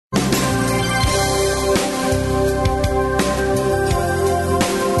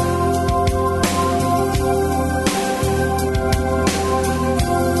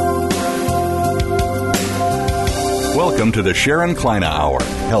Welcome to the Sharon Kleina Hour,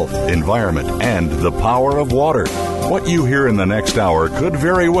 Health, Environment, and the Power of Water. What you hear in the next hour could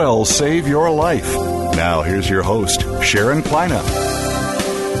very well save your life. Now, here's your host, Sharon Kleina.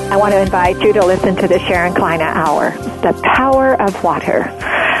 I want to invite you to listen to the Sharon Kleina Hour, the power of water.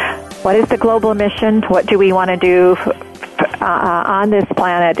 What is the global mission? What do we want to do on this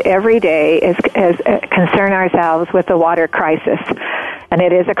planet every day is concern ourselves with the water crisis. And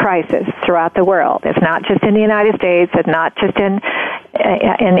it is a crisis throughout the world. It's not just in the United States. It's not just in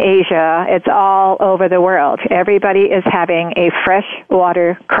Asia. It's all over the world. Everybody is having a fresh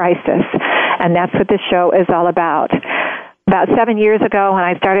water crisis. And that's what this show is all about. About 7 years ago when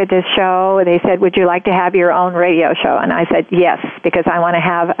I started this show, they said, would you like to have your own radio show? And I said, yes, because I want to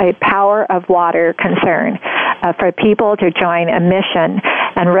have a power of water concern for people to join a mission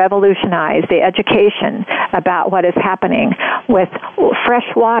and revolutionize the education about what is happening with fresh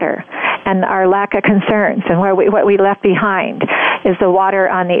water and our lack of concerns. And what we left behind is the water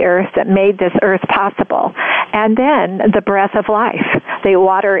on the earth that made this earth possible. And then the breath of life, the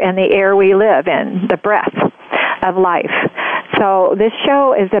water and the air we live in, the breath of life. So this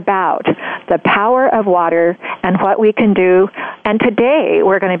show is about the power of water and what we can do. And today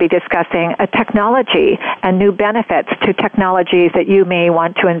we're going to be discussing a technology and new benefits to technologies that you may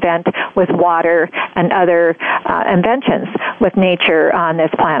want to invent with water and other inventions with nature on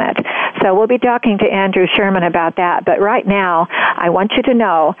this planet. So we'll be talking to Andrew Sherman about that. But right now, I want you to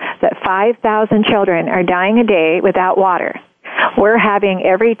know that 5,000 children are dying a day without water. We're having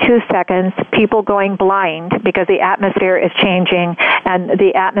every 2 seconds people going blind because the atmosphere is changing, and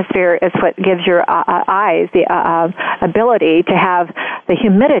the atmosphere is what gives your eyes the ability to have the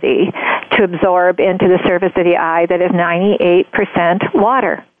humidity to absorb into the surface of the eye that is 98%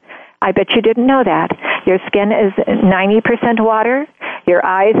 water. I bet you didn't know that. Your skin is 90% water. Your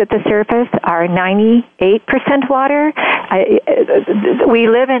eyes at the surface are 98% water. We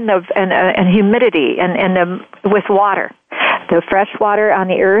live in humidity and with water. The fresh water on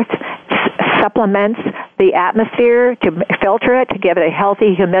the earth supplements the atmosphere to filter it, to give it a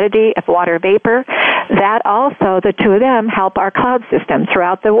healthy humidity of water vapor. That also, the two of them help our cloud system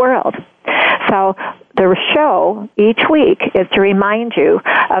throughout the world. So the show each week is to remind you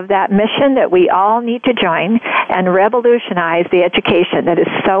of that mission that we all need to join and revolutionize the education that is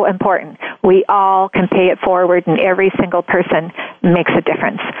so important. We all can pay it forward, and every single person makes a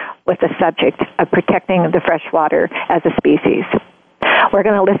difference with the subject of protecting the fresh water as a species. We're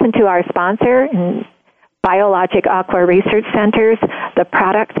going to listen to our sponsor, Biologic Aqua Research Centers, the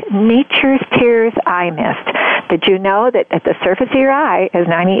product Nature's Tears Eye Mist. Did you know that at the surface of your eye is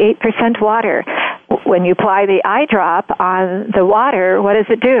 98% water? When you apply the eye drop on the water, what does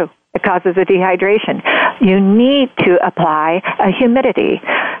it do? It causes a dehydration. You need to apply a humidity.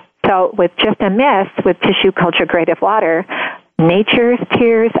 So with just a mist with tissue culture grade of water, Nature's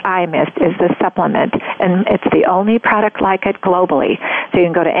Tears Eye Mist is the supplement, and it's the only product like it globally. So you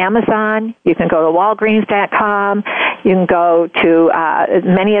can go to Amazon, you can go to Walgreens.com, you can go to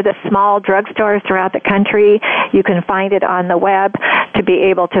many of the small drugstores throughout the country. You can find it on the web to be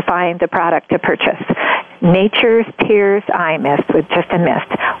able to find the product to purchase. Nature's Tears Eye Mist with just a mist.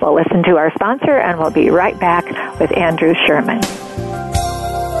 We'll listen to our sponsor, and we'll be right back with Andrew Sherman.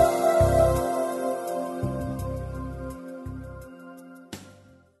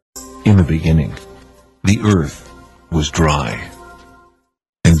 In the beginning, the earth was dry.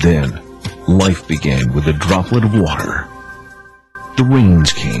 And then, life began with a droplet of water. The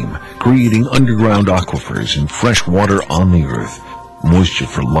rains came, creating underground aquifers and fresh water on the earth. Moisture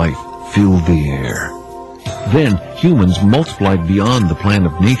for life filled the air. Then, humans multiplied beyond the plan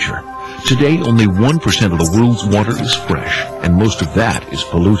of nature. Today, only 1% of the world's water is fresh, and most of that is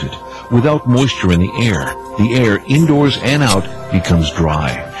polluted. Without moisture in the air indoors and out, becomes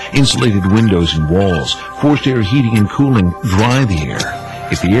dry. Insulated windows and walls, forced air heating and cooling dry the air.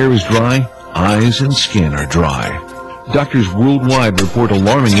 If the air is dry, eyes and skin are dry. Doctors worldwide report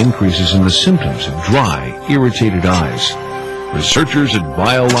alarming increases in the symptoms of dry, irritated eyes. Researchers at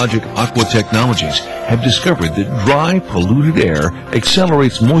Biologic Aqua Technologies have discovered that dry, polluted air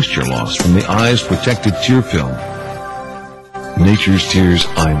accelerates moisture loss from the eye's protective tear film. Nature's Tears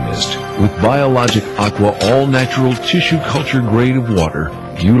Eye Mist, with Biologic Aqua all-natural tissue culture grade of water,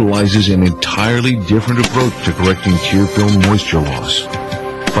 utilizes an entirely different approach to correcting tear film moisture loss.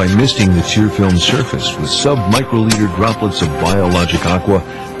 By misting the tear film surface with sub-microliter droplets of Biologic Aqua,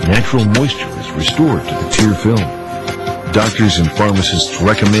 natural moisture is restored to the tear film. Doctors and pharmacists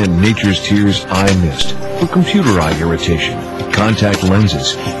recommend Nature's Tears Eye Mist for computer eye irritation, contact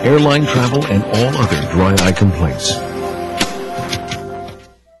lenses, airline travel, and all other dry eye complaints.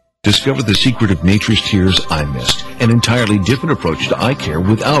 Discover the secret of Nature's Tears Eye Mist, an entirely different approach to eye care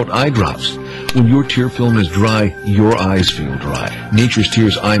without eye drops. When your tear film is dry, your eyes feel dry. Nature's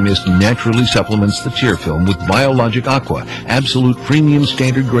Tears Eye Mist naturally supplements the tear film with Biologic Aqua, absolute premium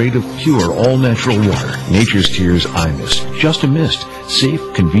standard grade of pure all-natural water. Nature's Tears Eye Mist, just a mist.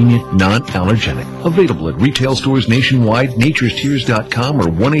 Safe, convenient, non-allergenic. Available at retail stores nationwide, naturestears.com or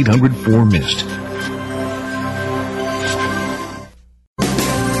 1-800-4MIST.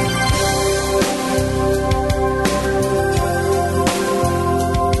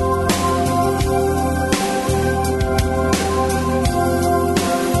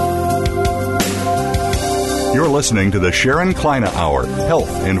 You're listening to the Sharon Kleina Hour,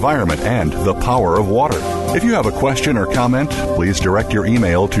 Health, Environment, and the Power of Water. If you have a question or comment, please direct your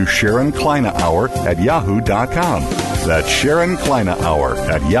email to SharonKleinaHour@yahoo.com. That's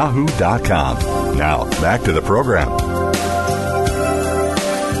SharonKleinaHour@yahoo.com. Now, back to the program.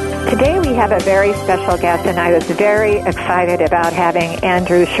 Today we have a very special guest, and I was very excited about having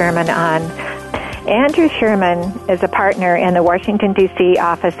Andrew Sherman on. Andrew Sherman is a partner in the Washington, D.C.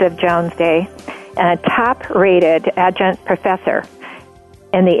 office of Jones Day and a top-rated adjunct professor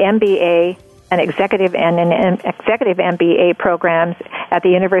in the MBA and executive MBA programs at the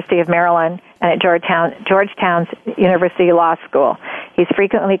University of Maryland and at Georgetown's University Law School. He's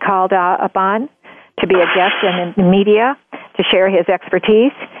frequently called upon to be a guest in the media to share his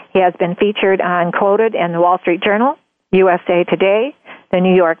expertise. He has been featured on Quoted in the Wall Street Journal, USA Today, the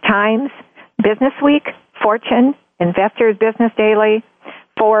New York Times, Business Week, Fortune, Investors Business Daily,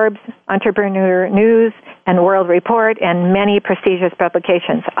 Forbes, Entrepreneur News, and World Report, and many prestigious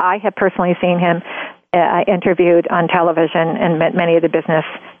publications. I have personally seen him interviewed on television and many of the business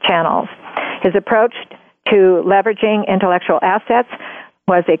channels. His approach to leveraging intellectual assets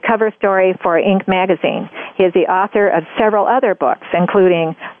was a cover story for Inc. magazine. He is the author of several other books,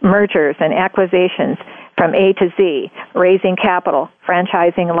 including Mergers and Acquisitions from A to Z, Raising Capital,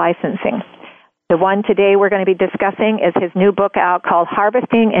 Franchising, Licensing. The one today we're going to be discussing is his new book out called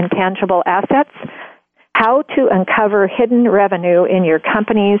Harvesting Intangible Assets, How to Uncover Hidden Revenue in Your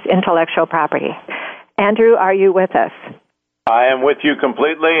Company's Intellectual Property. Andrew, are you with us? I am with you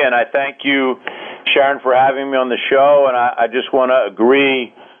completely, and I thank you, Sharon, for having me on the show, and I just want to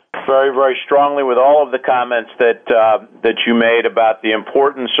agree very, very strongly with all of the comments that you made about the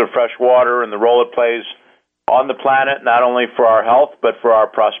importance of fresh water and the role it plays on the planet, not only for our health, but for our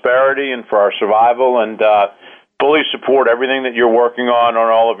prosperity and for our survival, and fully support everything that you're working on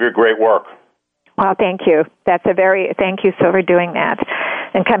all of your great work. Well, thank you. Thank you so for doing that.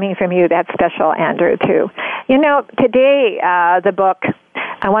 And coming from you, that's special, Andrew, too. You know, today, the book,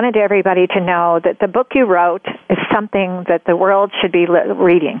 I wanted everybody to know that the book you wrote is something that the world should be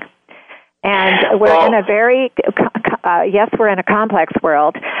reading. And we're in a very, yes, we're in a complex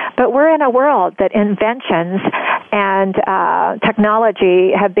world, but we're in a world that inventions and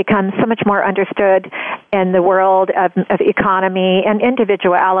technology have become so much more understood in the world of economy and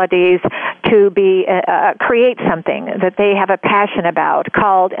individualities to be create something that they have a passion about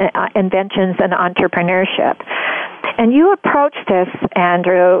called inventions and entrepreneurship. And you approached this,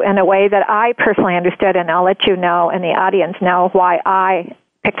 Andrew, in a way that I personally understood, and I'll let you know and the audience know why I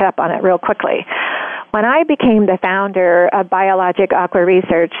picked up on it real quickly. When I became the founder of Biologic Aqua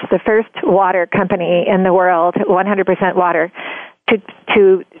Research, the first water company in the world, 100% water,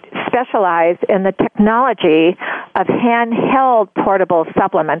 to specialize in the technology of handheld portable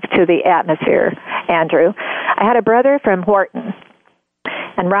supplements to the atmosphere, Andrew, I had a brother from Wharton.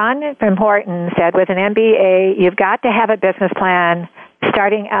 And Ron from Wharton said, with an MBA, you've got to have a business plan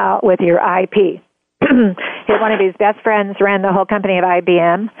starting out with your IP. One of his best friends ran the whole company of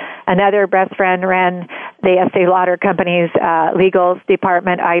IBM. Another best friend ran the Estee Lauder Company's legal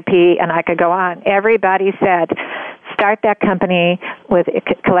department, IP, and I could go on. Everybody said, start that company with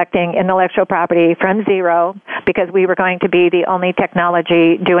collecting intellectual property from zero because we were going to be the only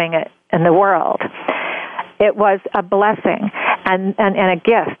technology doing it in the world. It was a blessing and a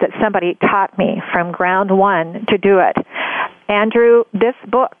gift that somebody taught me from ground one to do it. Andrew, this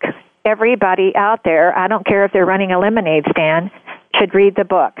book, everybody out there, I don't care if they're running a lemonade stand, should read the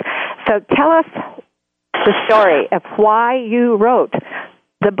book. So tell us the story of why you wrote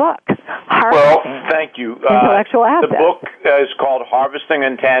the book. Well, thank you. Intellectual Assets. The book is called Harvesting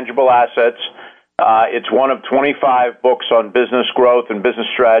Intangible Assets. It's one of 25 books on business growth and business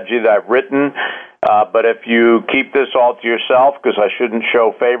strategy that I've written. But if you keep this all to yourself, because I shouldn't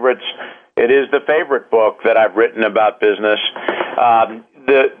show favorites, it is the favorite book that I've written about business.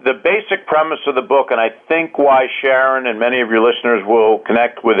 The basic premise of the book, and I think why Sharon and many of your listeners will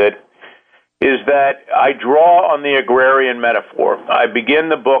connect with it, is that I draw on the agrarian metaphor. I begin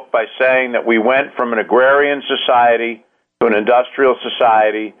the book by saying that we went from an agrarian society to an industrial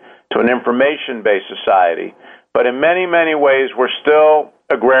society to an information-based society, but in many, many ways we're still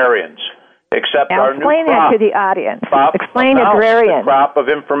agrarians, except now our new crop. Explain that to the audience. Explain agrarian. The crop of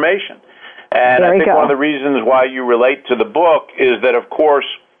information. And I think one of the reasons why you relate to the book is that, of course,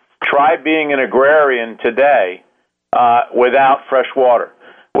 try being an agrarian today without fresh water,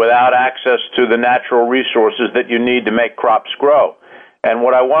 without access to the natural resources that you need to make crops grow. And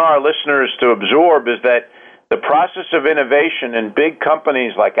what I want our listeners to absorb is that the process of innovation in big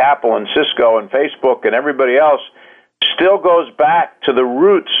companies like Apple and Cisco and Facebook and everybody else still goes back to the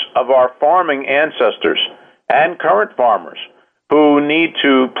roots of our farming ancestors and current farmers who need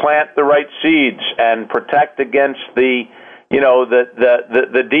to plant the right seeds and protect against the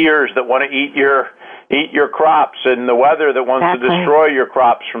deers that want to eat your crops and the weather that wants to destroy your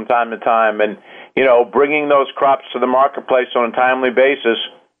crops from time to time, and bringing those crops to the marketplace on a timely basis.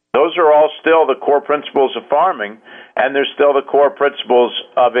 Those are all still the core principles of farming, and they're still the core principles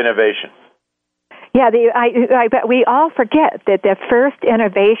of innovation. Yeah, I bet we all forget that the first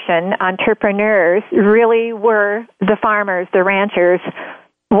innovation entrepreneurs really were the farmers, the ranchers,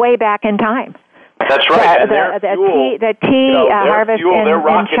 way back in time. That's right. The tea harvest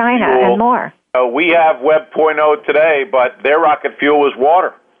in China fuel, and more. We have Web 0.0 today, but their rocket fuel was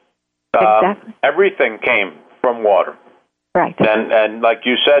water. Exactly. Everything came from water. Right. And like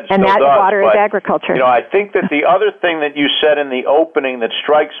you said, and still that does. Water is agriculture. I think that the other thing that you said in the opening that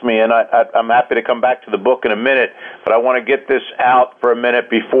strikes me, and I'm happy to come back to the book in a minute, but I want to get this out for a minute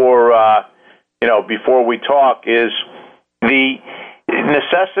before we talk, is the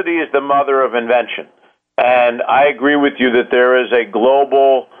necessity is the mother of invention. And I agree with you that there is a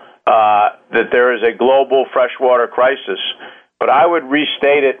global freshwater crisis. But I would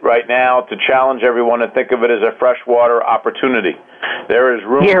restate it right now to challenge everyone to think of it as a freshwater opportunity. There is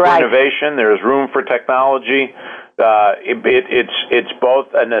room for innovation. There is room for technology. It's both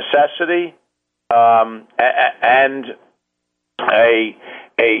a necessity and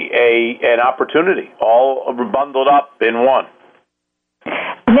an opportunity, all bundled up in one.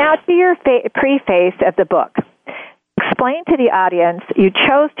 Now, to your preface of the book, explain to the audience, you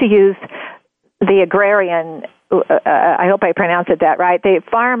chose to use the agrarian, I hope I pronounced it that right, the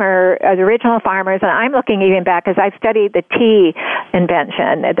original farmers, and I'm looking even back because I've studied the tea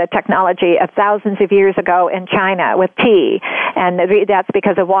invention, the technology of thousands of years ago in China with tea, and that's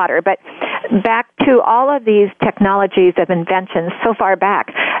because of water. But back to all of these technologies of inventions so far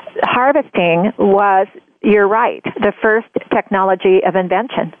back, harvesting was, you're right, the first technology of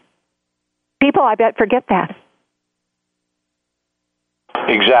invention. People, I bet, forget that.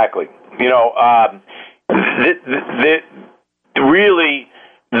 Exactly. Really,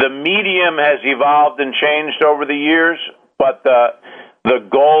 the medium has evolved and changed over the years, but the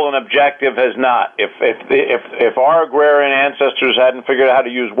goal and objective has not. If our agrarian ancestors hadn't figured out how to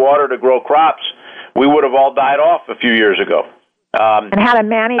use water to grow crops, we would have all died off a few years ago. And how to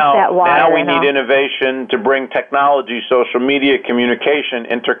manage that water. Now we need innovation to bring technology, social media, communication,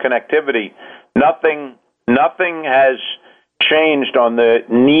 interconnectivity. Nothing has changed on the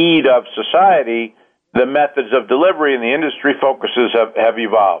need of society. The methods of delivery and the industry focuses have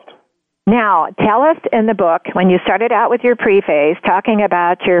evolved. Now, tell us in the book, when you started out with your preface, talking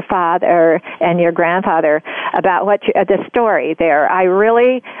about your father and your grandfather, about the story there. I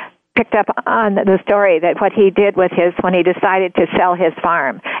really picked up on the story that what he did with when he decided to sell his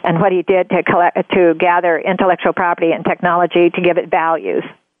farm, and what he did to gather intellectual property and technology to give it values.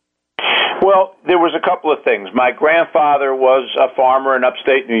 Well, there was a couple of things. My grandfather was a farmer in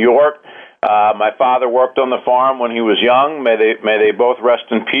upstate New York. My father worked on the farm when he was young. May they both rest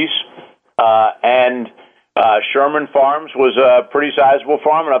in peace. And Sherman Farms was a pretty sizable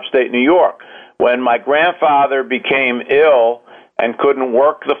farm in upstate New York. When my grandfather became ill and couldn't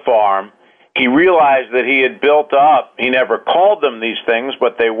work the farm, he realized that he had built up, he never called them these things,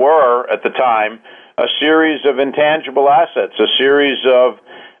 but they were, at the time, a series of intangible assets, a series of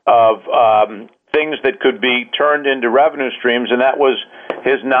things that could be turned into revenue streams, and that was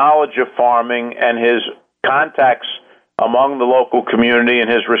his knowledge of farming and his contacts among the local community and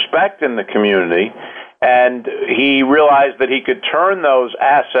his respect in the community. And he realized that he could turn those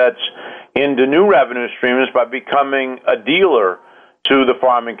assets into new revenue streams by becoming a dealer to the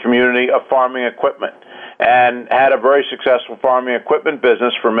farming community of farming equipment, and had a very successful farming equipment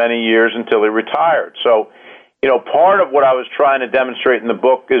business for many years until he retired. So, part of what I was trying to demonstrate in the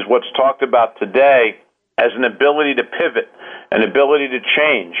book is what's talked about today as an ability to pivot, an ability to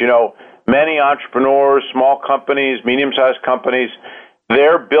change. Many entrepreneurs, small companies, medium-sized companies,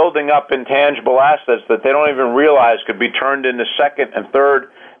 they're building up intangible assets that they don't even realize could be turned into second and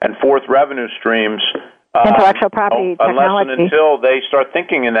third and fourth revenue streams. Intellectual property technology. Unless and until they start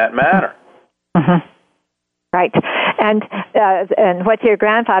thinking in that manner. Mm-hmm. Right. And what your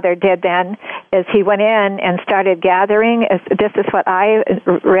grandfather did then is he went in and started gathering, this is what I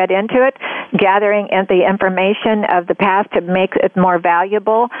read into it, gathering the information of the past to make it more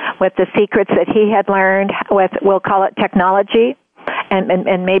valuable with the secrets that he had learned with, we'll call it technology,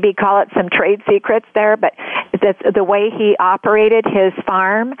 and maybe call it some trade secrets there, but the way he operated his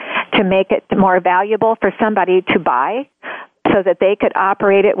farm to make it more valuable for somebody to buy, so that they could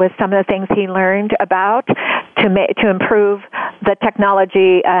operate it with some of the things he learned about to improve the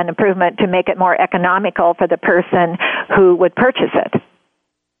technology and improvement to make it more economical for the person who would purchase it.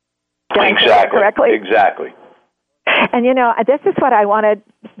 Exactly. Correctly? Exactly. And, this is what I wanted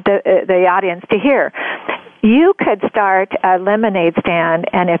the audience to hear. You could start a lemonade stand,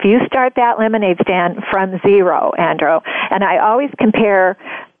 and if you start that lemonade stand from zero, Andrew, and I always compare,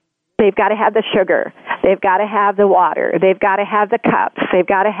 they've got to have the sugar, they've got to have the water, they've got to have the cups, they've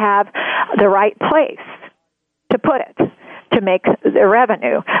got to have the right place to put it to make the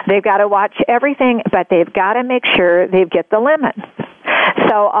revenue. They've got to watch everything, but they've got to make sure they get the lemon.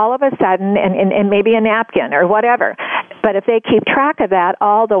 So all of a sudden, and maybe a napkin or whatever, but if they keep track of that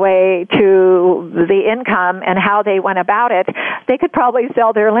all the way to the income and how they went about it, they could probably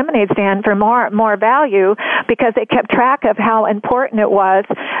sell their lemonade stand for more value because they kept track of how important it was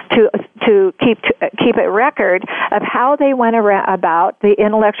to keep a record of how they went about the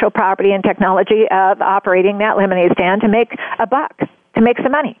intellectual property and technology of operating that lemonade stand to make a buck, to make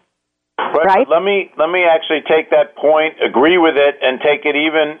some money. Right? Let me actually take that point, agree with it, and take it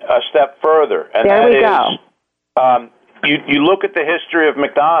even a step further. And there we go. You look at the history of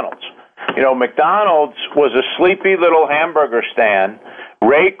McDonald's. McDonald's was a sleepy little hamburger stand.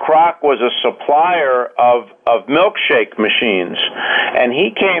 Ray Kroc was a supplier of milkshake machines, and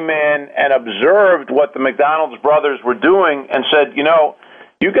he came in and observed what the McDonald's brothers were doing and said,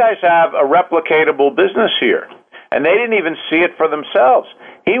 you guys have a replicatable business here. And they didn't even see it for themselves.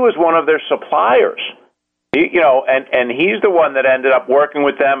 He was one of their suppliers. And he's the one that ended up working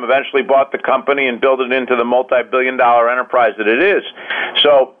with them, eventually bought the company and built it into the multi-billion-dollar enterprise that it is.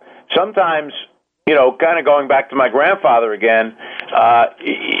 So sometimes, kind of going back to my grandfather again,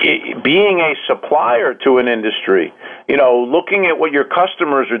 being a supplier to an industry, looking at what your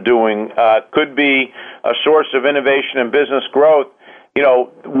customers are doing could be a source of innovation and business growth.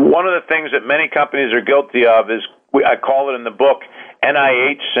 One of the things that many companies are guilty of is, I call it in the book,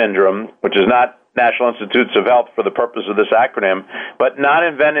 NIH syndrome, which is not National Institutes of Health for the purpose of this acronym, but not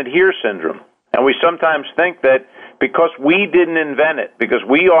invented here syndrome. And we sometimes think that because we didn't invent it, because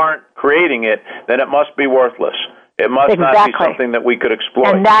we aren't creating it, then it must be worthless. It must not be something that we could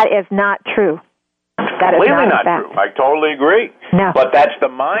exploit. And that is not true. That is completely not true. I totally agree. No. But that's the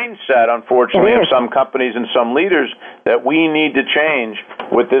mindset, unfortunately, of some companies and some leaders that we need to change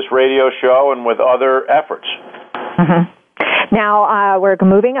with this radio show and with other efforts. Mm-hmm. Now, we're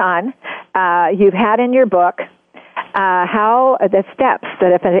moving on. You've had in your book how the steps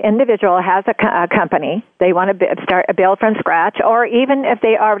that if an individual has a company, they want to start a build from scratch, or even if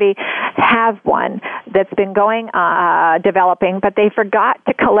they already have one that's been going developing, but they forgot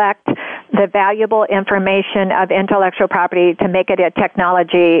to collect the valuable information of intellectual property to make it a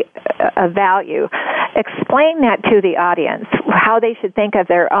technology of value. Explain that to the audience, how they should think of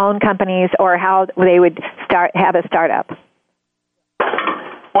their own companies or how they would have a startup.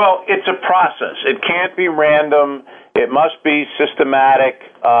 Well, it's a process. It can't be random. It must be systematic.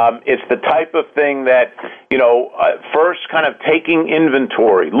 It's the type of thing that, first kind of taking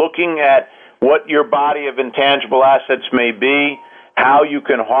inventory, looking at what your body of intangible assets may be, how you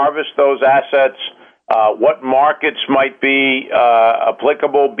can harvest those assets, what markets might be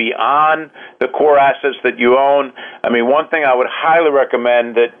applicable beyond the core assets that you own. I mean, one thing I would highly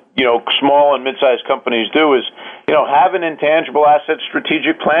recommend that, small and mid-sized companies do is, have an intangible asset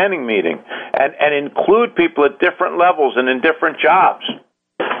strategic planning meeting and include people at different levels and in different jobs.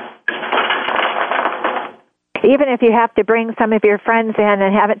 Even if you have to bring some of your friends in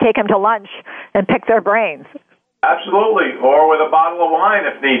and have it take them to lunch and pick their brains. Absolutely, or with a bottle of wine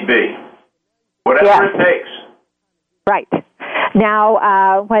if need be. Whatever it takes. Right.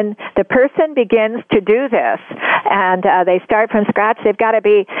 Now, when the person begins to do this and they start from scratch, they've got to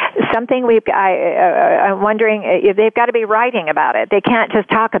be something I'm wondering if they've got to be writing about it. They can't just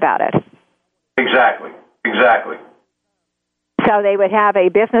talk about it. Exactly. So they would have a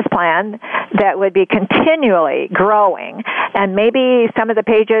business plan that would be continually growing. And maybe some of the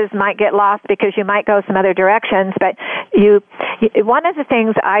pages might get lost because you might go some other directions, but one of the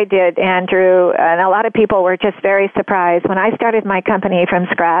things I did, Andrew, and a lot of people were just very surprised, when I started my company from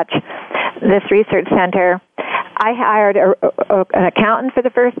scratch, this research center, I hired an accountant for the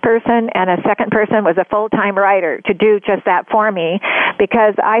first person, and a second person was a full-time writer to do just that for me,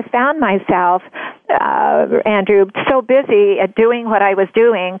 because I found myself, Andrew, so busy at doing what I was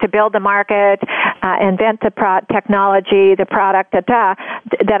doing to build the market, invent the technology, the product,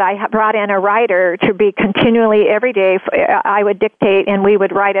 that I brought in a writer to be continually every day. I would dictate, and we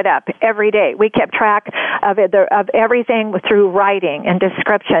would write it up every day. We kept track of everything through writing and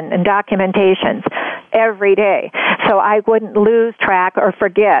description and documentations every day, so I wouldn't lose track or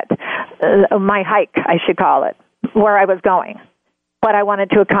forget my hike, I should call it, where I was going, what I wanted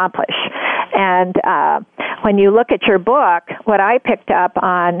to accomplish. And when you look at your book, what I picked up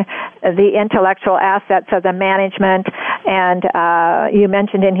on the intellectual assets of the management, and you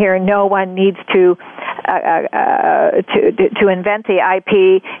mentioned in here, no one needs to invent the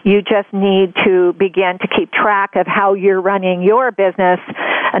IP. You just need to begin to keep track of how you're running your business.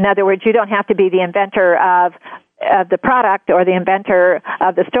 In other words, you don't have to be the inventor of the product or the inventor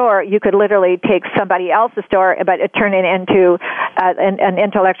of the store. You could literally take somebody else's store, but turn it into an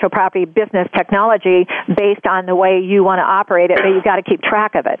intellectual property business technology based on the way you want to operate it, but you've got to keep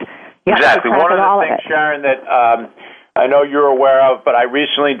track of it. Exactly. One of the things, Sharon, that I know you're aware of, but I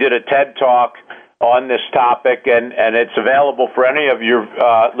recently did a TED Talk on this topic, and it's available for any of your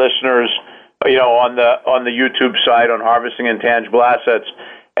listeners, on the YouTube site on Harvesting Intangible Assets.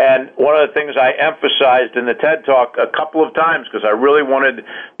 And one of the things I emphasized in the TED Talk a couple of times, because I really wanted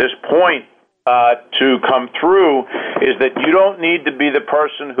this point to come through, is that you don't need to be the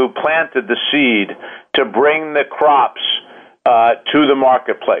person who planted the seed to bring the crops to the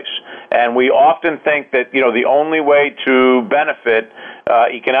marketplace. And we often think that, the only way to benefit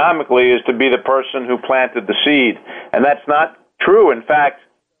economically is to be the person who planted the seed. And that's not true. In fact,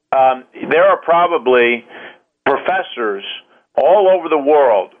 there are probably professors all over the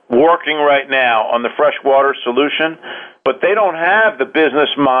world working right now on the freshwater solution, but they don't have the business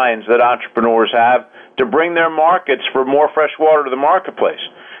minds that entrepreneurs have to bring their markets for more fresh water to the marketplace.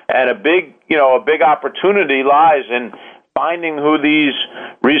 And a big opportunity lies in finding who these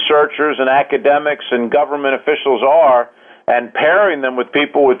researchers and academics and government officials are and pairing them with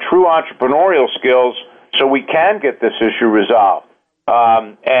people with true entrepreneurial skills so we can get this issue resolved.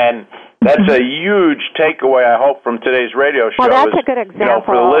 And that's a huge takeaway, I hope, from today's radio show. Well, that's a good example.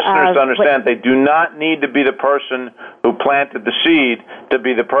 For the listeners to understand, they do not need to be the person who planted the seed to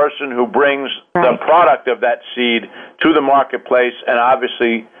be the person who brings the product of that seed to the marketplace and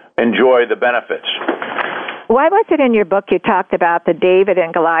obviously enjoy the benefits. Why was it in your book you talked about the David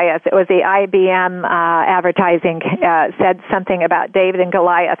and Goliath? It was the IBM advertising said something about David and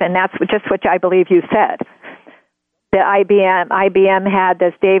Goliath, and that's just what I believe you said. The IBM had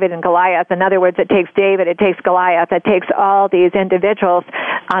this David and Goliath. In other words, it takes David, it takes Goliath, it takes all these individuals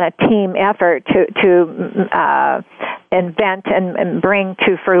on a team effort to invent and bring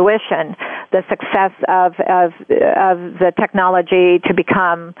to fruition the success of the technology to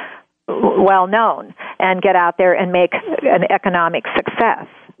become well known and get out there and make an economic success.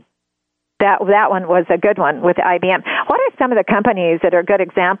 That one was a good one with IBM. What are some of the companies that are good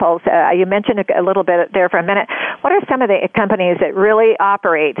examples? You mentioned a little bit there for a minute. What are some of the companies that really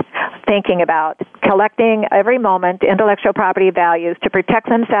operate thinking about collecting every moment intellectual property values to protect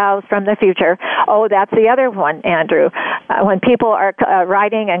themselves from the future? Oh, that's the other one, Andrew. When people are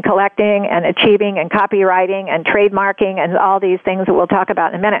writing and collecting and achieving and copywriting and trademarking and all these things that we'll talk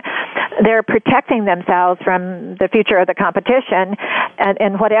about in a minute, they're protecting themselves from the future of the competition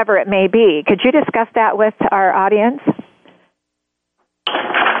and whatever it may be. Could you discuss that with our audience?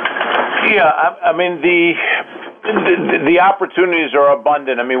 Yeah, I mean, the opportunities are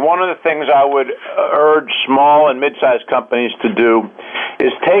abundant. I mean, one of the things I would urge small and mid-sized companies to do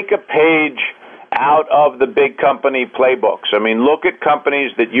is take a page out of the big company playbooks. I mean, look at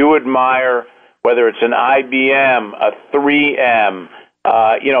companies that you admire, whether it's an IBM, a 3M,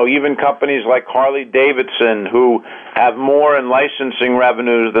 even companies like Harley-Davidson, who have more in licensing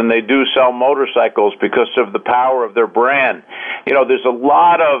revenues than they do sell motorcycles because of the power of their brand. There's a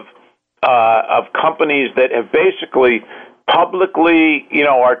lot of companies that have basically publicly,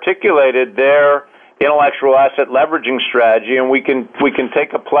 articulated their intellectual asset leveraging strategy, and we can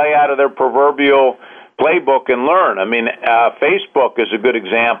take a play out of their proverbial playbook and learn. I mean, Facebook is a good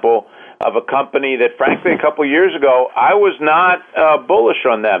example of a company that, frankly, a couple of years ago, I was not bullish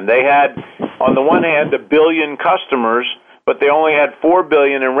on them. They had, on the one hand, 1 billion customers, but they only had $4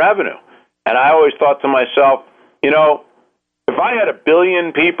 billion in revenue. And I always thought to myself, if I had 1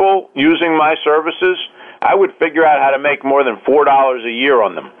 billion people using my services, I would figure out how to make more than $4 a year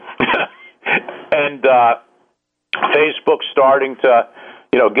on them. And Facebook's starting to,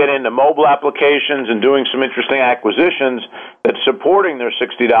 get into mobile applications and doing some interesting acquisitions that's supporting their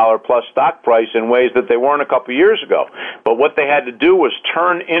 $60 plus stock price in ways that they weren't a couple years ago. But what they had to do was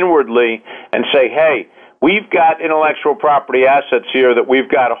turn inwardly and say, hey, we've got intellectual property assets here that we've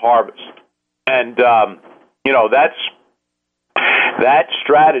got to harvest. And, that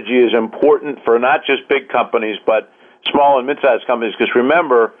strategy is important for not just big companies, but small and mid-sized companies. Because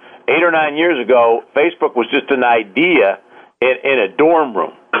remember, 8 or 9 years ago, Facebook was just an idea in a dorm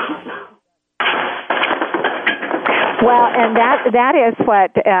room. Well, and that is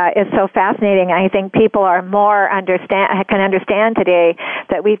what is so fascinating. I think people are can understand today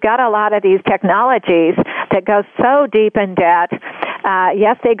that we've got a lot of these technologies that go so deep in debt.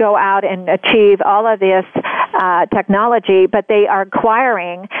 Yes, they go out and achieve all of this technology, but they are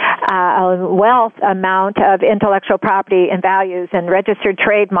acquiring a wealth amount of intellectual property and values and registered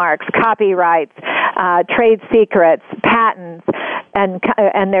trademarks, copyrights, trade secrets, patents, and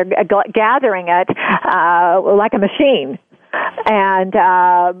they're gathering it like a machine. And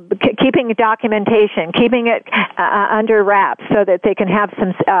keeping documentation, keeping it under wraps so that they can have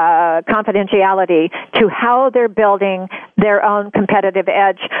some confidentiality to how they're building their own competitive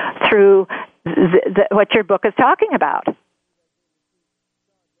edge through what your book is talking about.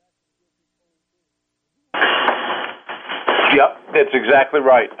 Yep, that's exactly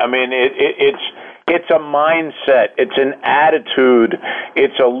right. I mean, it's a mindset. It's an attitude.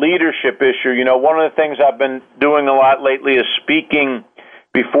 It's a leadership issue. One of the things I've been doing a lot lately is speaking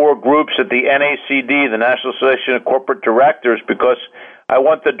before groups at the NACD, the National Association of Corporate Directors, because I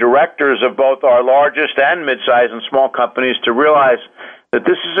want the directors of both our largest and mid-sized and small companies to realize that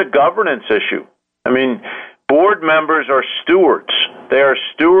this is a governance issue. I mean, board members are stewards. They are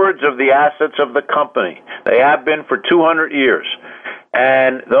stewards of the assets of the company. They have been for 200 years.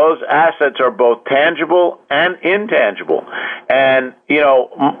 And those assets are both tangible and intangible. And,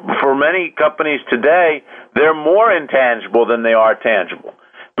 for many companies today, they're more intangible than they are tangible.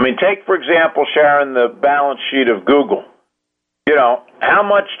 I mean, take, for example, Sharon, the balance sheet of Google. How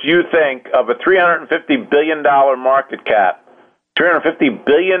much do you think of a $350 billion market cap, $350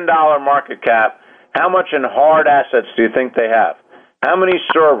 billion market cap, how much in hard assets do you think they have? How many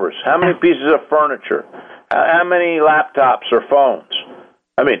servers? How many pieces of furniture? How many laptops or phones?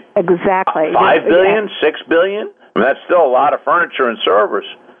 I mean, exactly. 5 billion, 6 billion? I mean, that's still a lot of furniture and servers.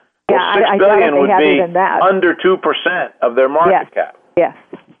 Well, yeah, 6 billion would be under 2% of their market cap. Yes.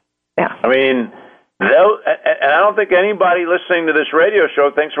 Yeah. I mean, and I don't think anybody listening to this radio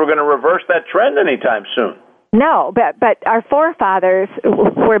show thinks we're going to reverse that trend anytime soon. No, but our forefathers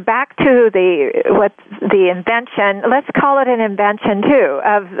were back to the invention. Let's call it an invention too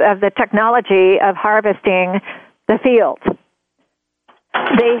of the technology of harvesting the fields.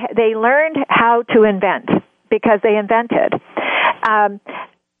 They learned how to invent because they invented.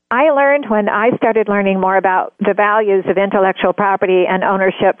 I learned when I started learning more about the values of intellectual property and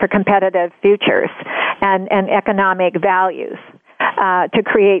ownership for competitive futures and economic values. To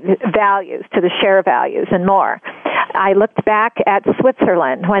create values, to the share values and more. I looked back at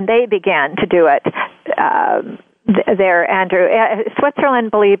Switzerland when they began to do it. There, Andrew.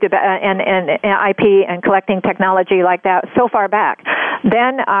 Switzerland believed in IP and collecting technology like that so far back.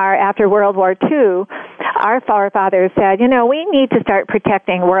 Then, after World War II, our forefathers said, we need to start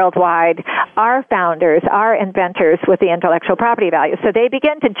protecting worldwide our founders, our inventors with the intellectual property value. So they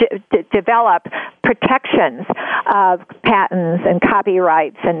began to develop protections of patents and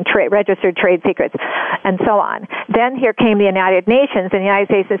copyrights and registered trade secrets and so on. Then here came the United Nations, and the United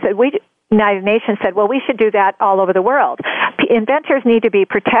States said, United Nations said, well, we should do that all over the world. Inventors need to be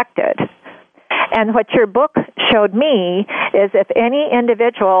protected. And what your book showed me is if any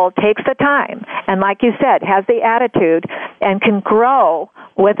individual takes the time and, like you said, has the attitude and can grow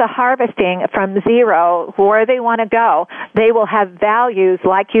with the harvesting from zero where they want to go, they will have values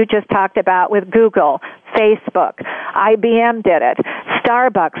like you just talked about with Google, Facebook, IBM did it,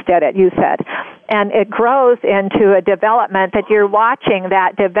 Starbucks did it, you said. And it grows into a development that you're watching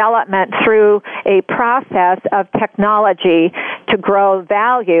that development through a process of technology to grow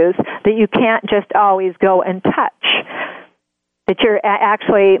values that you can't just always go and touch. That you're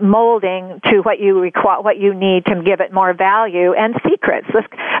actually molding to what you need to give it more value and secrets.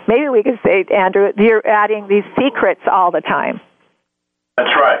 Maybe we could say, Andrew, you're adding these secrets all the time.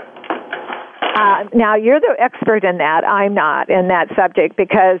 That's right. Now, you're the expert in that. I'm not in that subject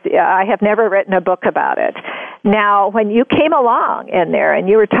because I have never written a book about it. Now, when you came along in there and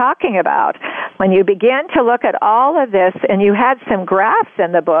you were talking about when you began to look at all of this and you had some graphs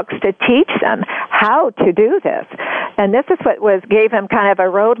in the books to teach them how to do this, and this is what gave them kind of a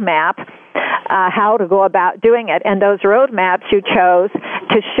roadmap how to go about doing it. And those roadmaps you chose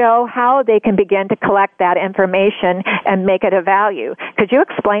to show how they can begin to collect that information and make it a value. Could you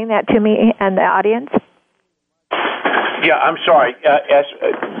explain that to me and the audience? Yeah, I'm sorry.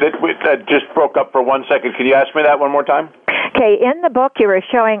 That just broke up for 1 second. Can you ask me that one more time? Okay, in the book you were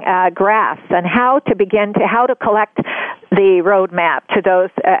showing graphs and how to collect the roadmap to those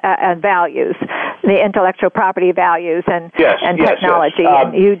values, the intellectual property values and technology. Yes.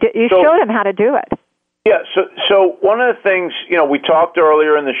 And you showed them how to do it. Yeah, so one of the things, we talked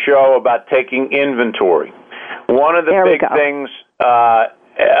earlier in the show about taking inventory. One of the big things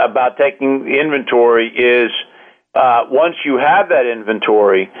about taking inventory is once you have that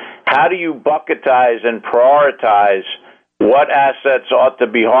inventory, how do you bucketize and prioritize what assets ought to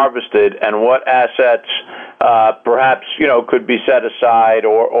be harvested and what assets perhaps, could be set aside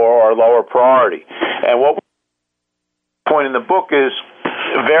or are lower priority. And what we point in the book is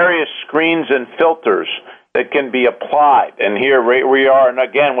various screens and filters that can be applied. And here we are, and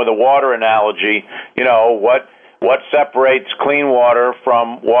again, with a water analogy, what separates clean water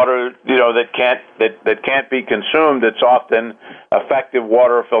from water, that can't be consumed. It's often effective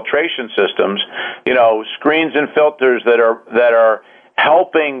water filtration systems. Screens and filters that are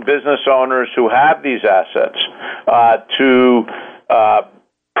helping business owners who have these assets to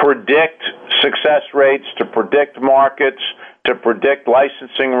predict success rates, to predict markets, to predict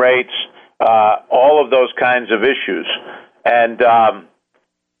licensing rates, all of those kinds of issues, and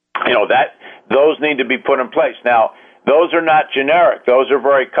those need to be put in place. Now, those are not generic. Those are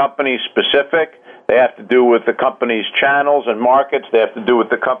very company-specific. They have to do with the company's channels and markets. They have to do with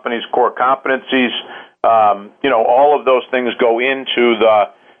the company's core competencies. All of those things go into the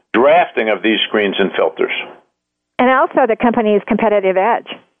drafting of these screens and filters. And also the company's competitive edge.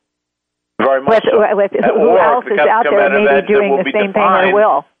 Very much so. With who else is out there maybe doing the same thing or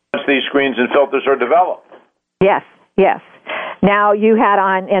will. Once these screens and filters are developed. Yes. Now, you had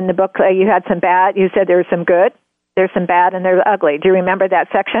on in the book, you had some bad. You said there's some good, there's some bad, and there's ugly. Do you remember that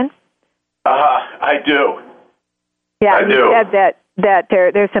section? I do. Yeah, I do. You said that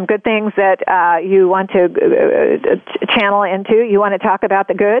there's some good things that you want to channel into. You want to talk about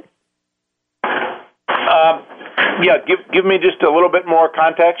the good? Give me just a little bit more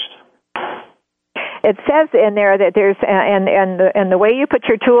context. It says in there that there's, and the way you put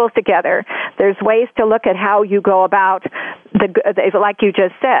your tools together, there's ways to look at how you go about like you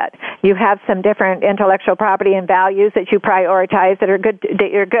just said. You have some different intellectual property and values that you prioritize that are good,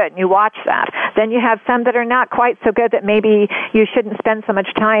 that you're good, and you watch that. Then you have some that are not quite so good that maybe you shouldn't spend so much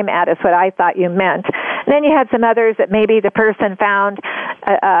time at, is what I thought you meant. And then you had some others that maybe the person found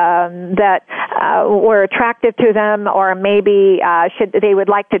that were attractive to them, or maybe they would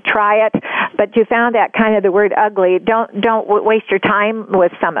like to try it, but you found that kind of the word ugly. Don't waste your time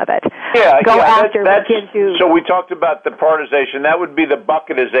with some of it. Go after what gives you. So we talked about the prioritization. That would be the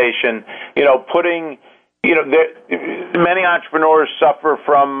bucketization. Putting. Many entrepreneurs suffer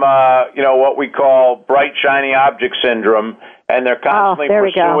from what we call bright shiny object syndrome, and they're constantly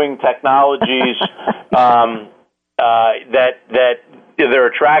pursuing technologies that they're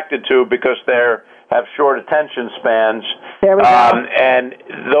attracted to because have short attention spans. There we go. And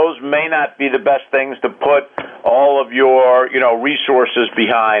those may not be the best things to put all of your, resources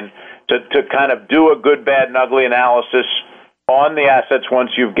behind to kind of do a good, bad, and ugly analysis on the assets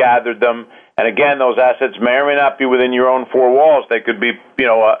once you've gathered them. And again, those assets may or may not be within your own four walls. They could be,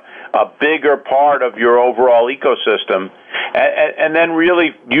 a bigger part of your overall ecosystem. And then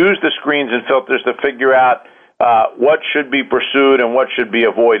really use the screens and filters to figure out what should be pursued and what should be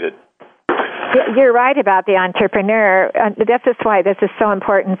avoided. You're right about the entrepreneur. This is why this is so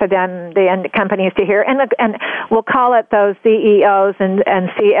important for them, the companies, to hear. And we'll call it those CEOs and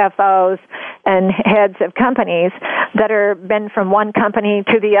CFOs and heads of companies that are been from one company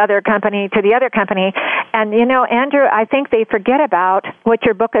to the other company to the other company. And, Andrew, I think they forget about what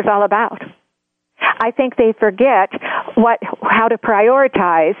your book is all about. I think they forget how to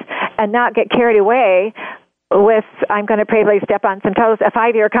prioritize and not get carried away with, I'm going to probably step on some toes, a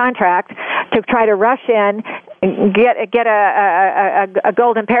 5-year contract to try to rush in, get a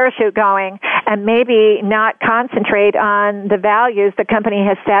golden parachute going, and maybe not concentrate on the values the company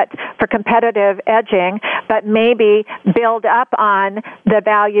has set for competitive edging, but maybe build up on the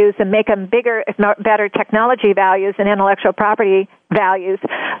values and make them bigger, if not better, technology values and intellectual property values,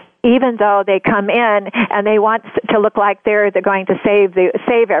 even though they come in and they want to look like they're going to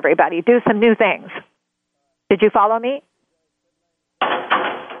save everybody, do some new things. Did you follow me?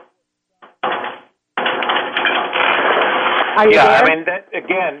 Are you there? I mean,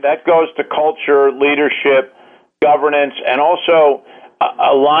 that goes to culture, leadership, governance, and also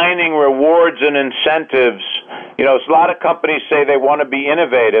aligning rewards and incentives. You know, a lot of companies say they want to be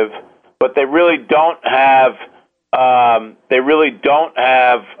innovative, but they really don't have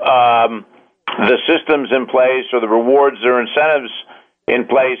the systems in place or the rewards or incentives in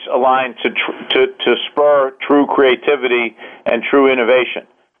place aligned to spur true creativity and true innovation.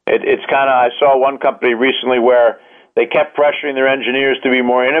 It's kind of, I saw one company recently where they kept pressuring their engineers to be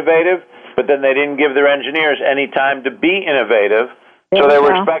more innovative, but then they didn't give their engineers any time to be innovative, so they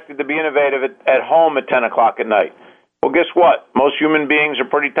were expected to be innovative at home at 10 o'clock at night. Well, guess what? Most human beings are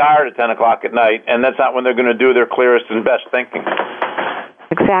pretty tired at 10 o'clock at night, and that's not when they're going to do their clearest and best thinking.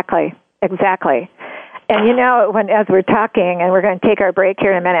 Exactly. And you know, as we're talking, and we're going to take our break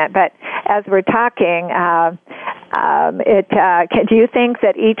here in a minute, but as we're talking, do you think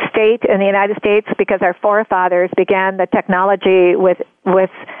that each state in the United States, because our forefathers began the technology with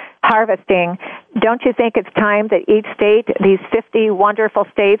harvesting, don't you think it's time that each state, these 50 wonderful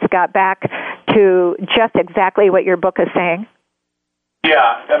states, got back to just exactly what your book is saying?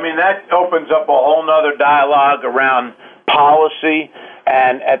 Yeah, I mean, that opens up a whole nother dialogue around policy,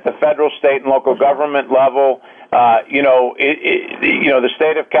 and at the federal, state, and local government level, the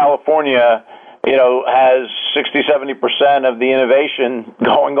state of California, has 60-70% of the innovation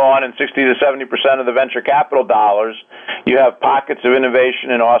going on and 60 to 70% of the venture capital dollars. You have pockets of innovation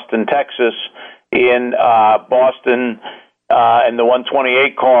in Austin, Texas, in Boston, in the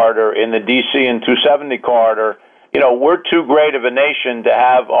 128 corridor, in the DC and 270 corridor. We're too great of a nation to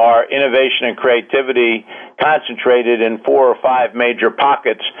have our innovation and creativity concentrated in 4 or 5 major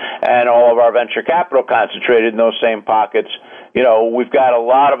pockets and all of our venture capital concentrated in those same pockets. We've got a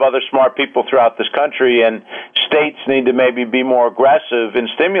lot of other smart people throughout this country, and states need to maybe be more aggressive in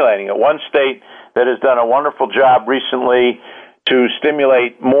stimulating it. One state that has done a wonderful job recently to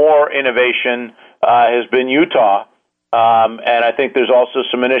stimulate more innovation has been Utah. And I think there's also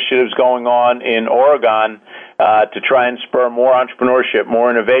some initiatives going on in Oregon to try and spur more entrepreneurship, more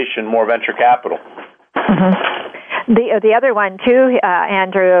innovation, more venture capital. Mm-hmm. The other one, too,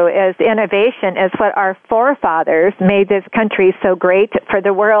 Andrew, is innovation is what our forefathers made this country so great for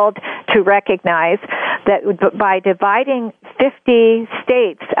the world to recognize, that by dividing 50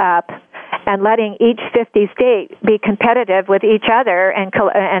 states up and letting each 50 state be competitive with each other and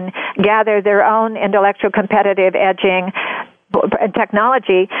gather their own intellectual competitive edging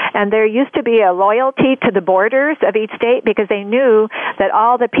technology, and there used to be a loyalty to the borders of each state because they knew that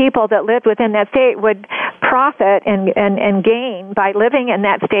all the people that lived within that state would profit and gain by living in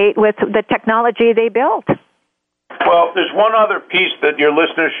that state with the technology they built. Well, there's one other piece that your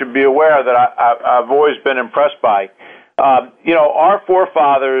listeners should be aware that I've always been impressed by. Our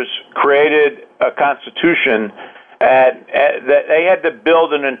forefathers created a constitution that they had to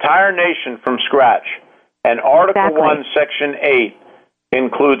build an entire nation from scratch. And Article 1, Section 8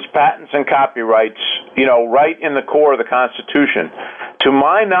 includes patents and copyrights, right in the core of the Constitution. To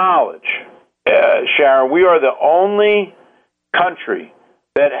my knowledge, Sharon, we are the only country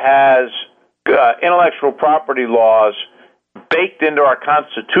that has intellectual property laws baked into our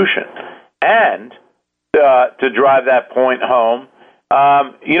Constitution. And to drive that point home,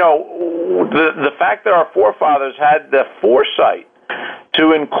 the fact that our forefathers had the foresight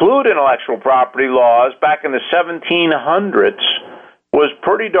to include intellectual property laws back in the 1700s was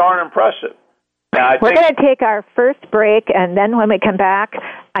pretty darn impressive. Now, we're going to take our first break, and then when we come back,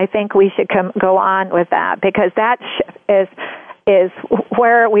 I think we should go on with that, because that is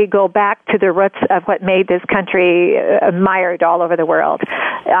where we go back to the roots of what made this country admired all over the world.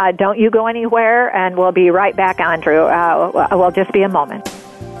 Don't you go anywhere, and we'll be right back, Andrew. We'll just be a moment.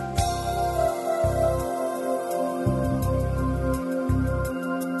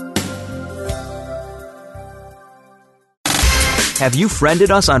 Have you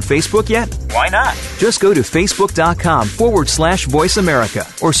friended us on Facebook yet? Why not? Just go to Facebook.com/Voice America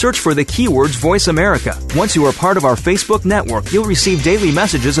or search for the keywords Voice America. Once you are part of our Facebook network, you'll receive daily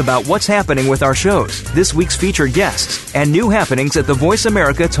messages about what's happening with our shows, this week's featured guests, and new happenings at the Voice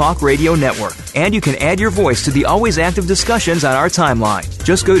America Talk Radio Network. And you can add your voice to the always active discussions on our timeline.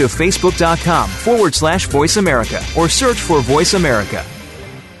 Just go to Facebook.com/Voice America or search for Voice America.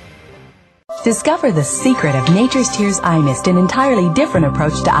 Discover the secret of Nature's Tears Eye Mist, an entirely different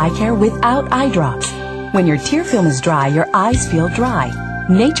approach to eye care without eye drops. When your tear film is dry, your eyes feel dry.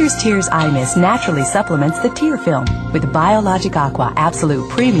 Nature's Tears Eye Mist naturally supplements the tear film with Biologic Aqua Absolute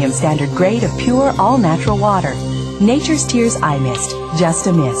Premium Standard Grade of pure, all-natural water. Nature's Tears Eye Mist, just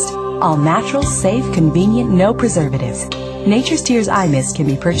a mist. All natural, safe, convenient, no preservatives. Nature's Tears Eye Mist can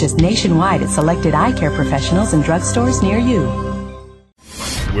be purchased nationwide at selected eye care professionals and drugstores near you.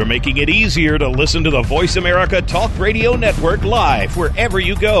 We're making it easier to listen to the Voice America Talk Radio Network live wherever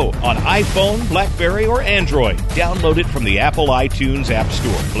you go on iPhone, BlackBerry, or Android. Download it from the Apple iTunes App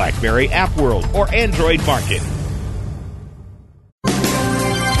Store, BlackBerry App World, or Android Market.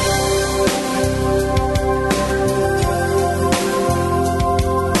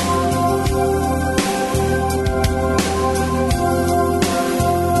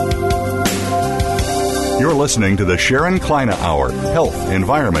 You're listening to the Sharon Kleina Hour, Health,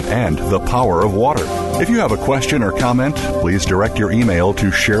 Environment, and the Power of Water. If you have a question or comment, please direct your email to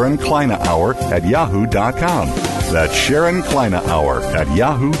SharonKleinaHour@yahoo.com. That's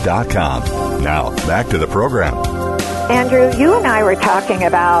SharonKleinaHour@yahoo.com. Now, back to the program. Andrew, you and I were talking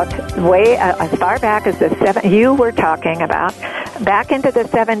about as far back as you were talking about back into the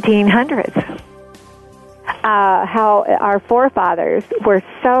 1700s, how our forefathers were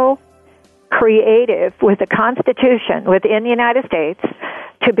so creative with the Constitution within the United States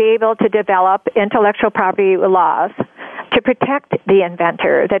to be able to develop intellectual property laws to protect the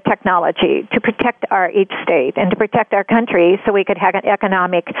inventor, the technology, to protect each state, and to protect our country so we could have an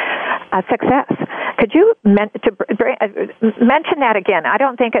economic success. Could you mention that again? I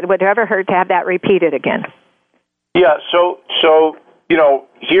don't think it would ever hurt to have that repeated again. Yeah, so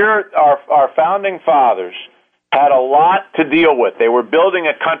here our founding fathers had a lot to deal with. They were building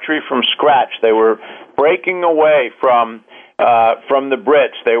a country from scratch. They were breaking away from the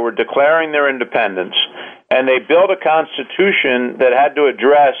Brits. They were declaring their independence, and they built a constitution that had to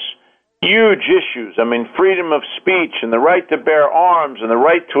address huge issues. I mean, freedom of speech and the right to bear arms and the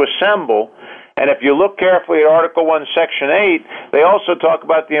right to assemble. And if you look carefully at Article 1, Section 8, they also talk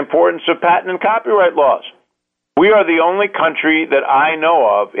about the importance of patent and copyright laws. We are the only country that I know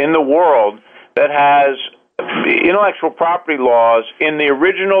of in the world that has intellectual property laws in the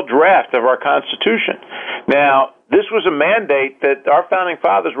original draft of our Constitution. Now, this was a mandate that our founding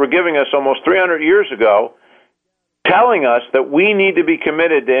fathers were giving us almost 300 years ago, telling us that we need to be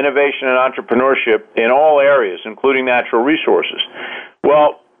committed to innovation and entrepreneurship in all areas, including natural resources.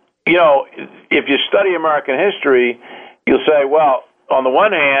 Well, if you study American history, you'll say, well, on the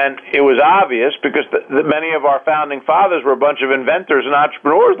one hand, it was obvious because many of our founding fathers were a bunch of inventors and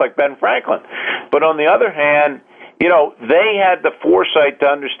entrepreneurs like Ben Franklin. But on the other hand, they had the foresight to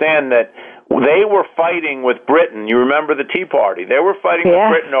understand that they were fighting with Britain. You remember the Tea Party. They were fighting with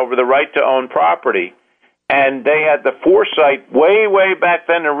Britain over the right to own property. And they had the foresight way, way back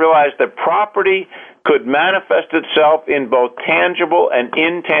then to realize that property could manifest itself in both tangible and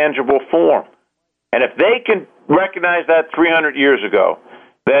intangible form. And if they can recognize that 300 years ago,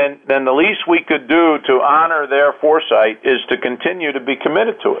 then the least we could do to honor their foresight is to continue to be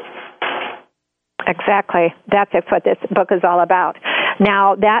committed to it. Exactly. That's what this book is all about.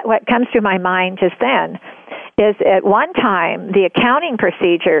 Now, what comes to my mind just then is at one time the accounting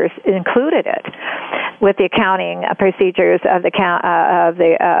procedures included it with the accounting procedures of how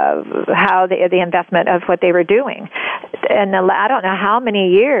the investment of what they were doing. And I don't know how many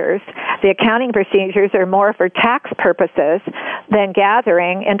years the accounting procedures are more for tax purposes than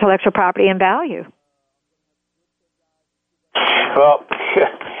gathering intellectual property and value. Well,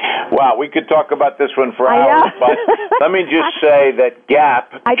 wow, we could talk about this one for hours, but let me just say that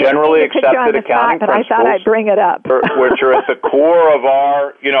GAAP, generally accepted accounting principles, I thought I'd bring it up, which are at the core of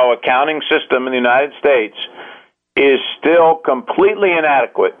our, accounting system in the United States, is still completely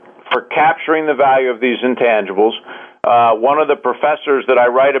inadequate for capturing the value of these intangibles. One of the professors that I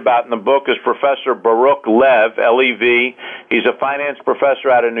write about in the book is Professor Baruch Lev, L-E-V. He's a finance professor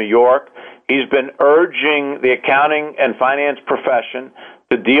out of New York. He's been urging the accounting and finance profession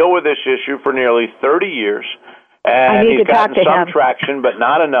to deal with this issue for nearly 30 years. And he's gotten some traction, but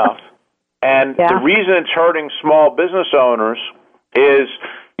not enough. And the reason it's hurting small business owners is,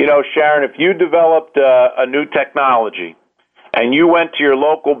 Sharon, if you developed a new technology and you went to your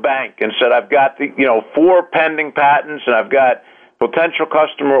local bank and said, I've got 4 pending patents and I've got potential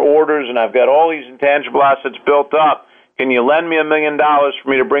customer orders and I've got all these intangible assets built up, can you lend me $1 million for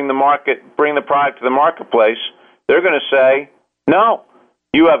me to bring the product to the marketplace? They're going to say, no,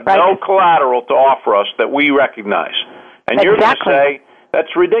 you have no collateral to offer us that we recognize. And you're going to say,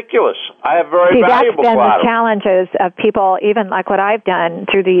 that's ridiculous. I have very valuable collateral. That's been the challenges of people, even like what I've done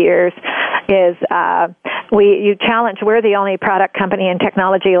through the years, is you challenge, we're the only product company in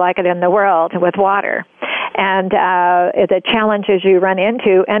technology like it in the world with water. and the challenges you run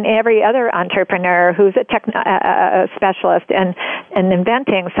into, and every other entrepreneur who's a specialist in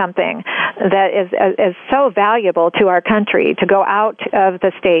inventing something that is so valuable to our country, to go out of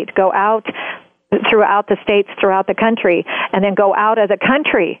the state, go out throughout the states, throughout the country, and then go out of the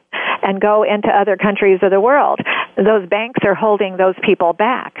country and go into other countries of the world. Those banks are holding those people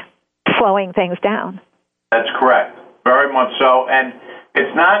back, slowing things down. That's correct. Very much so. And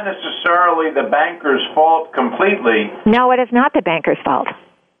it's not necessarily the banker's fault completely. No, it is not the banker's fault.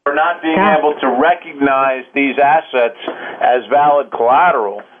 For not being able to recognize these assets as valid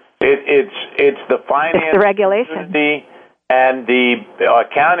collateral. It's the finance it's the regulation. community and the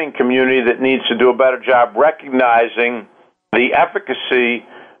accounting community that needs to do a better job recognizing the efficacy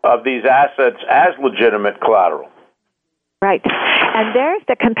of these assets as legitimate collateral. Right. And there's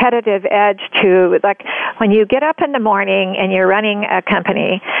the competitive edge to, like, when you get up in the morning and you're running a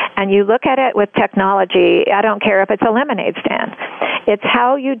company and you look at it with technology, I don't care if it's a lemonade stand. It's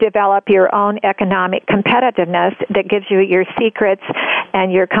how you develop your own economic competitiveness that gives you your secrets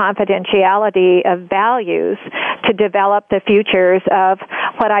and your confidentiality of values to develop the futures of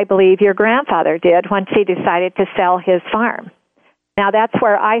what I believe your grandfather did once he decided to sell his farm. Now, that's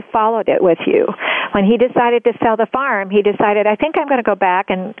where I followed it with you. When he decided to sell the farm, he decided, I think I'm going to go back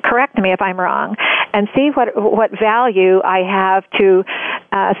and correct me if I'm wrong and see what value I have to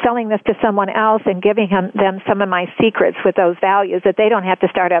selling this to someone else and giving them some of my secrets with those values that they don't have to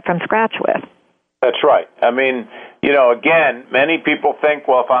start out from scratch with. That's right. I mean, you know, again, many people think,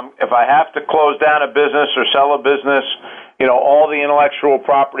 well, if I have to close down a business or sell a business, you know, all the intellectual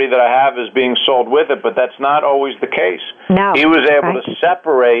property that I have is being sold with it, but that's not always the case. No. He was able to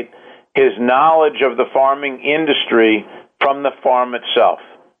separate his knowledge of the farming industry from the farm itself.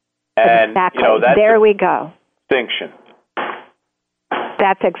 And, exactly. You know, that's there we go. Distinction.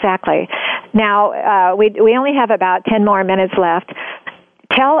 That's exactly. Now, we only have about 10 more minutes left.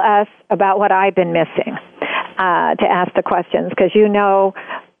 Tell us about what I've been missing to ask the questions, because you know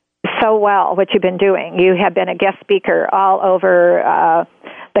so well what you've been doing. You have been a guest speaker all over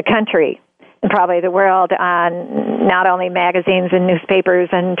the country and probably the world on not only magazines and newspapers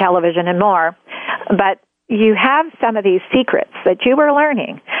and television and more, but you have some of these secrets that you were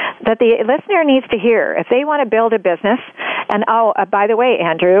learning that the listener needs to hear if they want to build a business. And by the way,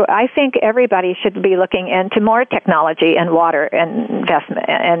 Andrew, I think everybody should be looking into more technology and water and investment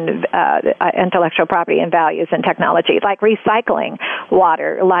and intellectual property and values and technology, like recycling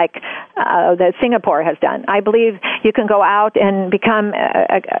water, like that Singapore has done. I believe you can go out and become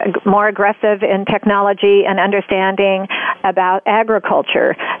more aggressive in technology and understanding about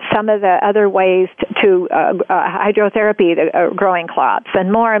agriculture, some of the other ways to hydrotherapy, growing crops,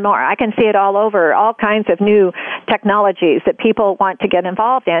 and more and more. I can see it all over, all kinds of new technologies that people want to get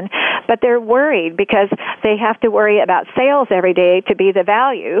involved in, but they're worried because they have to worry about sales every day to be the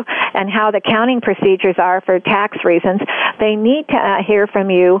value and how the accounting procedures are for tax reasons. They need to hear from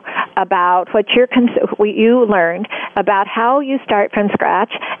you about what you learned about how you start from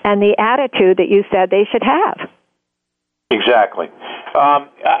scratch and the attitude that you said they should have. Exactly.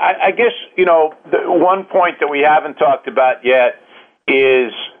 I guess, you know, the one point that we haven't talked about yet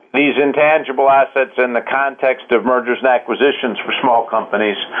is these intangible assets in the context of mergers and acquisitions for small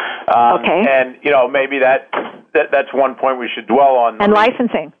companies. Okay. And, you know, maybe that's one point we should dwell on. And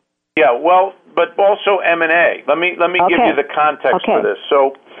licensing. Yeah, well, but also M&A. Let me give you the context for this.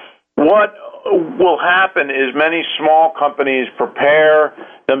 So what will happen is many small companies prepare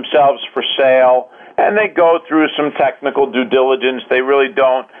themselves for sale, and they go through some technical due diligence. They really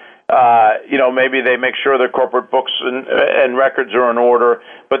don't, maybe they make sure their corporate books and records are in order,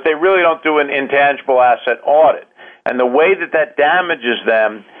 but they really don't do an intangible asset audit. And the way that damages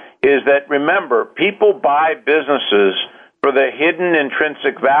them is that, remember, people buy businesses for the hidden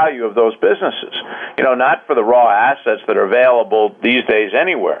intrinsic value of those businesses, not for the raw assets that are available these days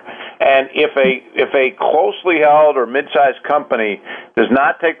anywhere. And if a closely held or mid-sized company does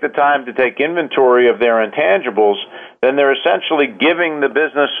not take the time to take inventory of their intangibles, then they're essentially giving the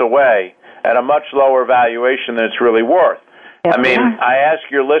business away at a much lower valuation than it's really worth. Yes, I mean, I ask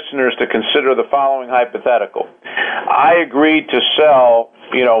your listeners to consider the following hypothetical. I agreed to sell,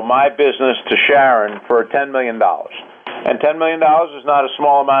 my business to Sharon for $10 million. And $10 million is not a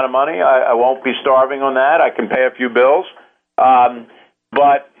small amount of money. I won't be starving on that. I can pay a few bills.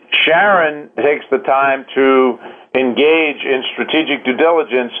 But Sharon takes the time to engage in strategic due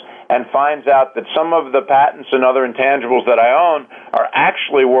diligence and finds out that some of the patents and other intangibles that I own are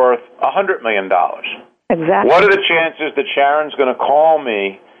actually worth $100 million. Exactly. What are the chances that Sharon's going to call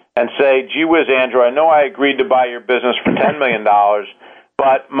me and say, gee whiz, Andrew, I know I agreed to buy your business for $10 million,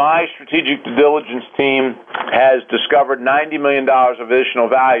 but my strategic due diligence team has discovered $90 million of additional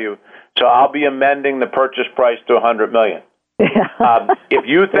value, so I'll be amending the purchase price to $100 million. If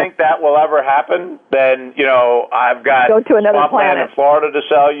you think that will ever happen, then, I've got swampland in Florida to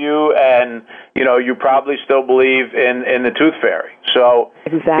sell you, and, you probably still believe in the tooth fairy. So,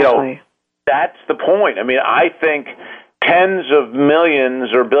 exactly. That's the point. I mean, I think tens of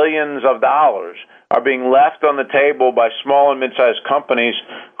millions or billions of dollars are being left on the table by small and mid-sized companies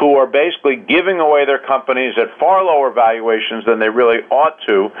who are basically giving away their companies at far lower valuations than they really ought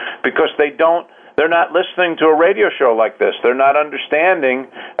to because they're not listening to a radio show like this. They're not understanding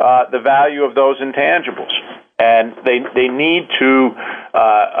the value of those intangibles. And they need to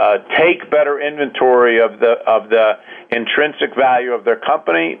take better inventory of the intrinsic value of their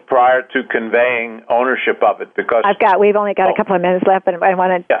company prior to conveying ownership of it. Because we've only got a couple of minutes left, but I'm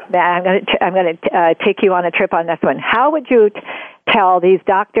going to take you on a trip on this one. How would you tell these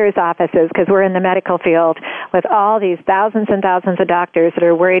doctors' offices, because we're in the medical field, with all these thousands and thousands of doctors that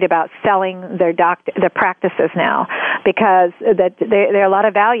are worried about selling their practices now, because there are a lot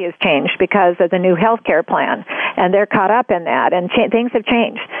of values changed because of the new healthcare plan, and they're caught up in that, and things have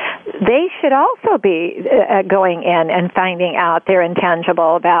changed. They should also be going in and finding out their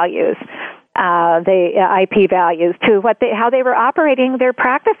intangible values. The IP values to how they were operating their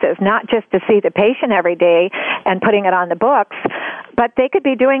practices, not just to see the patient every day and putting it on the books, but they could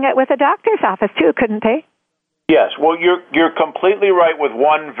be doing it with a doctor's office too, couldn't they? Yes. Well, you're completely right with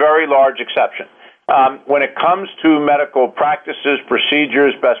one very large exception. When it comes to medical practices,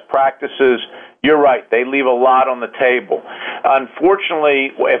 procedures, best practices, you're right. They leave a lot on the table.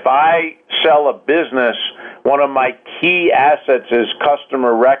 Unfortunately, if I sell a business, one of my key assets is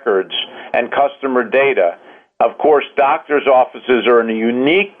customer records and customer data. Of course, doctors' offices are in a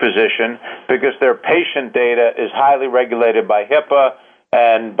unique position because their patient data is highly regulated by HIPAA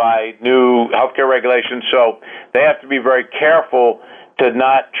and by new healthcare regulations, so they have to be very careful to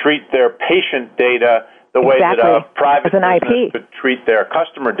not treat their patient data the way that a private business could treat their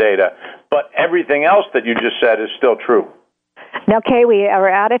customer data. But everything else that you just said is still true. Now, Kay, we are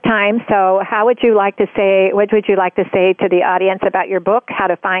out of time, so what would you like to say to the audience about your book, how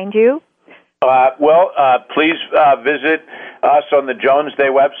to find you? Please visit us on the Jones Day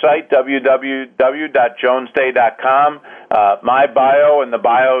website, www.jonesday.com. My bio and the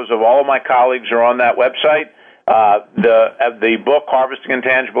bios of all of my colleagues are on that website. The book, Harvesting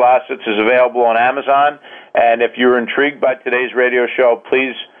Intangible Assets, is available on Amazon. And if you're intrigued by today's radio show,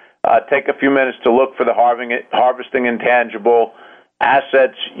 please take a few minutes to look for the Harvesting Intangible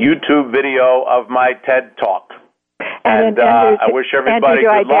Assets YouTube video of my TED Talk. And I wish everybody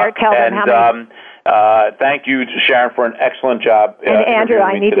good luck. Thank you, Sharon, for an excellent job. And Andrew,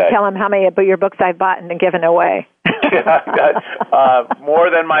 I need to tell him how many of your books I've bought and given away.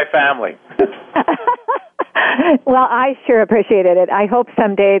 More than my family. Well, I sure appreciated it. I hope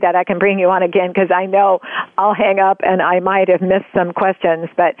someday that I can bring you on again because I know I'll hang up and I might have missed some questions,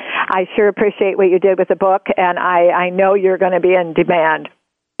 but I sure appreciate what you did with the book, and I know you're going to be in demand.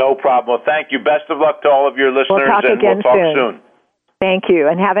 No problem. Well, thank you. Best of luck to all of your listeners, and we'll talk soon. Thank you,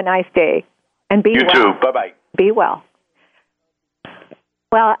 and have a nice day. And be well. You too. Bye-bye. Be well.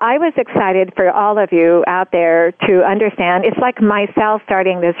 Well, I was excited for all of you out there to understand. It's like myself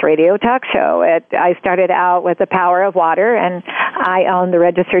starting this radio talk show. I started out with the power of water, and I own the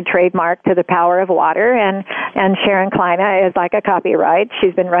registered trademark to the power of water, and Sharon Kleine is like a copyright.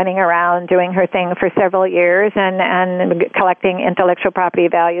 She's been running around doing her thing for several years and collecting intellectual property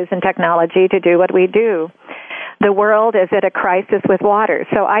values and technology to do what we do. The world is at a crisis with water.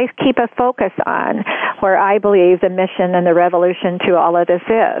 So I keep a focus on where I believe the mission and the revolution to all of this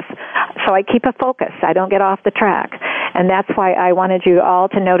is. So I keep a focus. I don't get off the track. And that's why I wanted you all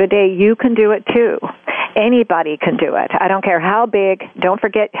to know today you can do it too. Anybody can do it. I don't care how big. Don't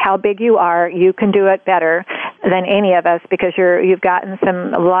forget how big you are. You can do it better than any of us because you've gotten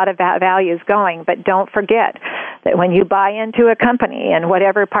a lot of values going. But don't forget that when you buy into a company and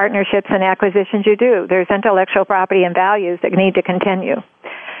whatever partnerships and acquisitions you do, there's intellectual property and values that need to continue.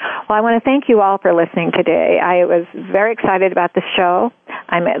 Well, I want to thank you all for listening today. I was very excited about the show.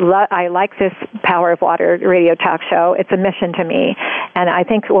 I like this Power of Water radio talk show. It's a mission to me, and I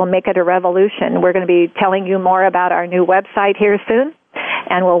think we'll make it a revolution. We're going to be telling you more about our new website here soon,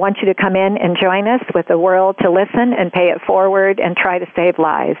 and we'll want you to come in and join us with the world to listen and pay it forward and try to save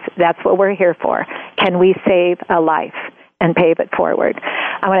lives. That's what we're here for. Can we save a life and pave it forward?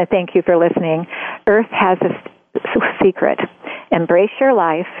 I want to thank you for listening. Earth has a secret. Embrace your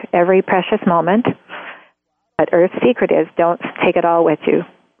life, every precious moment. But Earth's secret is don't take it all with you.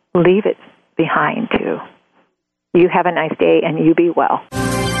 Leave it behind, too. You have a nice day, and you be well.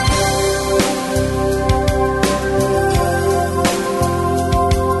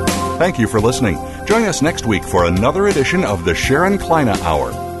 Thank you for listening. Join us next week for another edition of the Sharon Kleine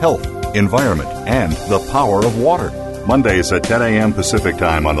Hour, Health, Environment, and the Power of Water. Mondays at 10 a.m. Pacific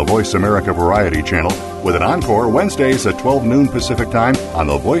Time on the Voice America Variety Channel, with an encore Wednesdays at 12 noon Pacific Time on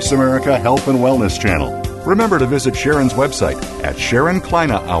the Voice America Health and Wellness Channel. Remember to visit Sharon's website at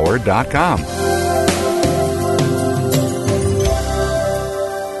SharonKleinehour.com.